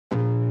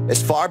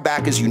as far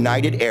back as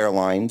United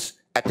Airlines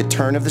at the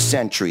turn of the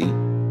century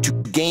to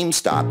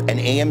GameStop and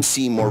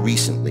AMC more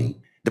recently,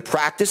 the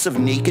practice of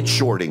naked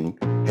shorting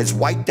has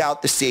wiped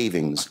out the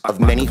savings of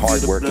many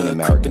hardworking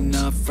Americans.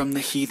 From the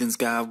heathens,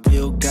 got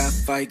will, got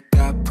fight,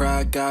 got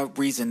pride, got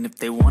reason. If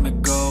they wanna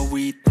go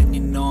eat, then you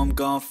know I'm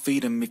gonna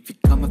feed them. If you're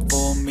coming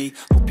for me,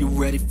 hope you're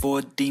ready for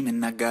a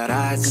demon. I got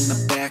eyes in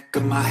the back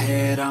of my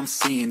head, I'm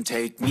seeing.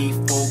 Take me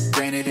for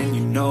granted and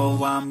you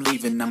know I'm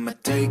leaving. I'ma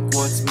take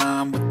what's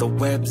mine with the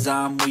webs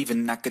I'm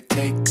weaving. I could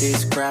take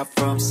this crowd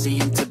from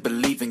seeing to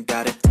believing.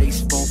 Got a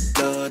taste for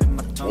blood in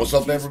my tongue. What's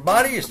up,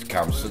 everybody? It's the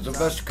Common Sense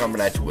Investor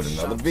coming at you with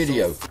another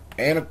video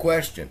and a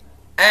question.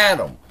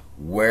 Adam,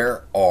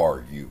 where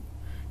are you?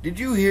 Did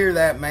you hear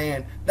that,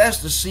 man? That's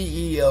the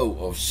CEO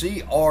of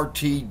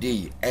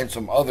CRTD and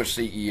some other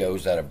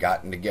CEOs that have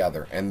gotten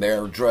together, and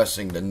they're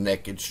addressing the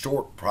naked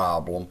short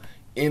problem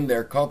in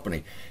their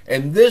company.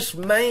 And this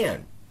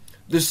man,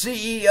 the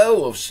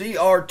CEO of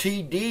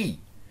CRTD,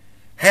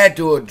 had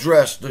to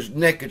address the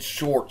naked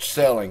short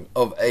selling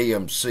of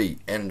AMC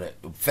and the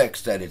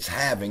effects that it's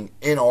having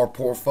in our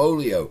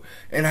portfolio,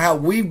 and how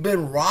we've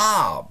been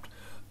robbed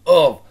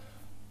of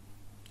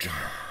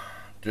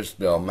just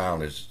the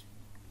amount is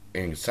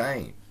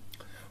insane.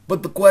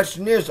 But the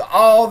question is,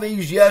 all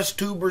these yes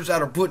tubers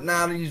that are putting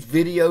out these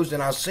videos,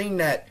 and I've seen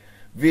that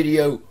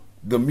video,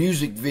 the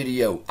music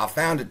video, I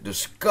found it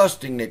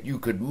disgusting that you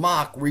could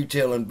mock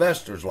retail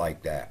investors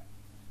like that.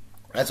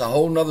 That's a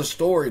whole nother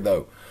story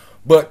though.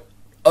 But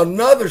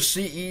another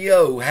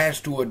CEO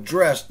has to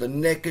address the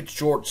naked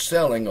short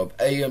selling of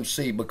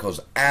AMC because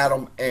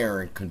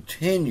Aron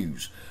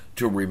continues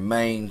to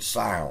remain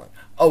silent.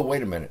 Oh,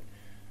 wait a minute.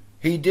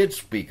 He did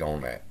speak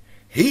on that.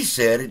 He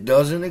said it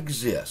doesn't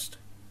exist.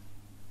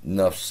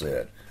 Enough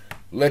said.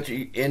 Let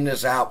you end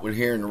this out with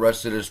hearing the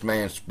rest of this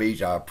man's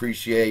speech. I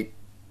appreciate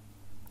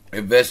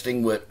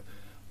investing with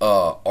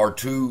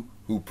R2,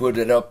 who put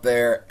it up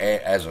there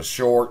as a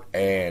short,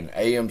 and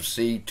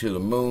AMC to the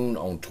moon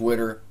on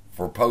Twitter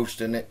for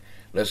posting it.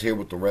 Let's hear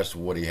what the rest of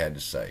what he had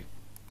to say.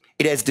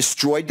 It has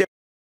destroyed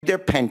their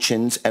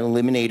pensions and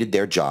eliminated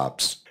their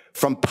jobs.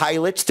 From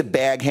pilots to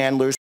bag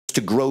handlers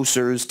to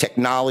grocers,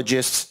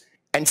 technologists,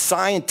 and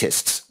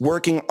scientists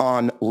working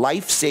on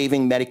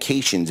life-saving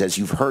medications, as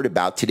you've heard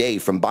about today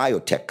from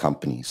biotech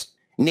companies.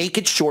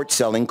 Naked short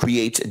selling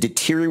creates a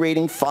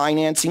deteriorating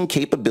financing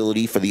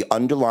capability for the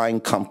underlying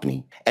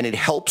company, and it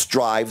helps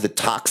drive the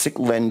toxic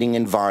lending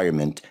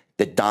environment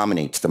that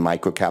dominates the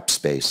microcap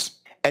space.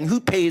 And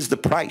who pays the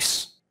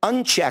price?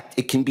 Unchecked,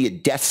 it can be a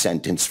death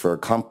sentence for a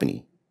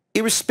company,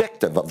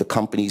 irrespective of the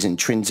company's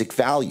intrinsic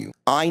value.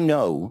 I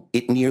know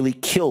it nearly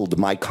killed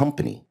my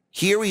company.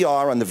 Here we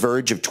are on the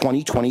verge of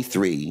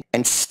 2023,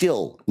 and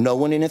still no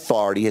one in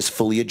authority has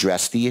fully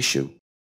addressed the issue.